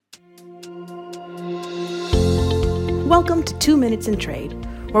Welcome to 2 Minutes in Trade,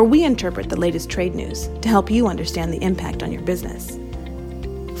 where we interpret the latest trade news to help you understand the impact on your business.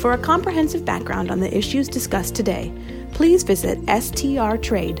 For a comprehensive background on the issues discussed today, please visit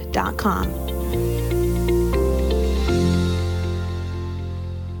strtrade.com.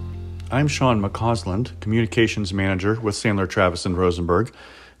 I'm Sean McCausland, Communications Manager with Sandler, Travis & Rosenberg.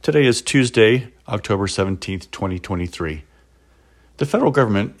 Today is Tuesday, October 17th, 2023. The federal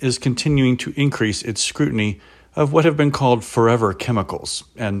government is continuing to increase its scrutiny of what have been called forever chemicals,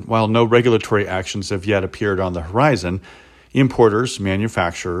 and while no regulatory actions have yet appeared on the horizon, importers,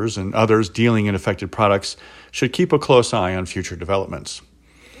 manufacturers, and others dealing in affected products should keep a close eye on future developments.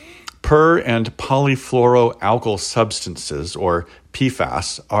 Per- and polyfluoroalkyl substances, or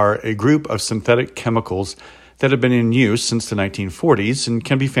PFAS, are a group of synthetic chemicals that have been in use since the 1940s and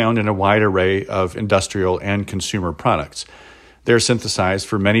can be found in a wide array of industrial and consumer products. They're synthesized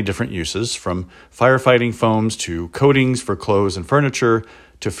for many different uses, from firefighting foams to coatings for clothes and furniture,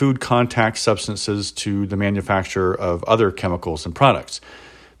 to food contact substances to the manufacture of other chemicals and products.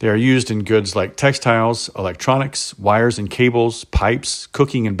 They are used in goods like textiles, electronics, wires and cables, pipes,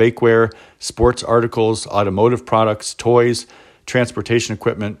 cooking and bakeware, sports articles, automotive products, toys, transportation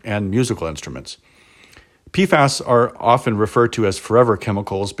equipment, and musical instruments. PFAS are often referred to as forever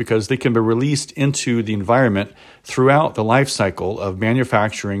chemicals because they can be released into the environment throughout the life cycle of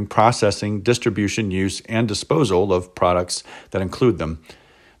manufacturing, processing, distribution, use, and disposal of products that include them.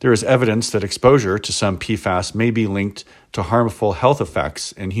 There is evidence that exposure to some PFAS may be linked to harmful health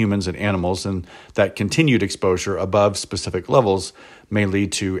effects in humans and animals, and that continued exposure above specific levels may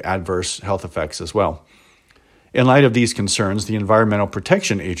lead to adverse health effects as well. In light of these concerns, the Environmental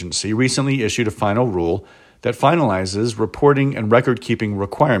Protection Agency recently issued a final rule that finalizes reporting and record-keeping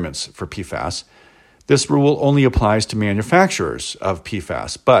requirements for PFAS. This rule only applies to manufacturers of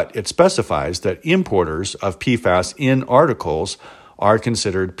PFAS, but it specifies that importers of PFAS in articles are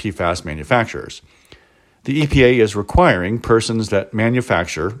considered PFAS manufacturers. The EPA is requiring persons that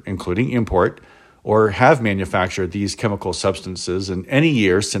manufacture, including import, or have manufactured these chemical substances in any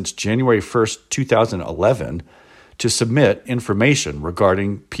year since January 1st, 2011, to submit information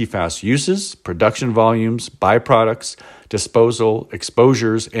regarding PFAS uses, production volumes, byproducts, disposal,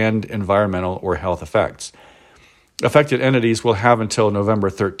 exposures, and environmental or health effects. Affected entities will have until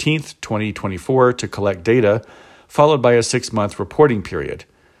November 13th, 2024 to collect data, followed by a 6-month reporting period.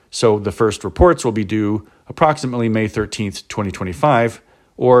 So the first reports will be due approximately May 13th, 2025,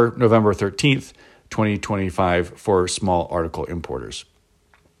 or November 13th, 2025 for small article importers.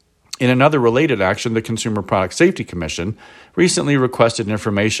 In another related action, the Consumer Product Safety Commission recently requested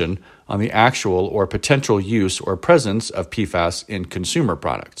information on the actual or potential use or presence of PFAS in consumer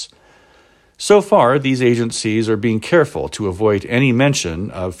products. So far, these agencies are being careful to avoid any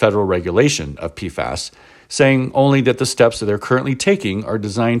mention of federal regulation of PFAS, saying only that the steps that they're currently taking are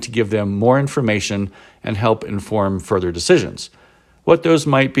designed to give them more information and help inform further decisions. What those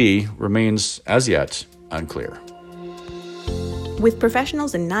might be remains, as yet, unclear. With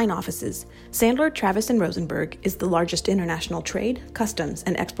professionals in 9 offices, Sandler, Travis & Rosenberg is the largest international trade, customs,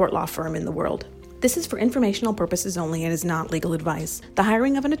 and export law firm in the world. This is for informational purposes only and is not legal advice. The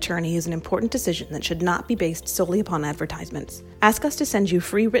hiring of an attorney is an important decision that should not be based solely upon advertisements. Ask us to send you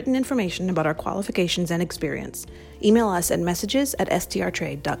free written information about our qualifications and experience. Email us at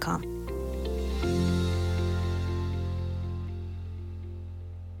messages@strtrade.com.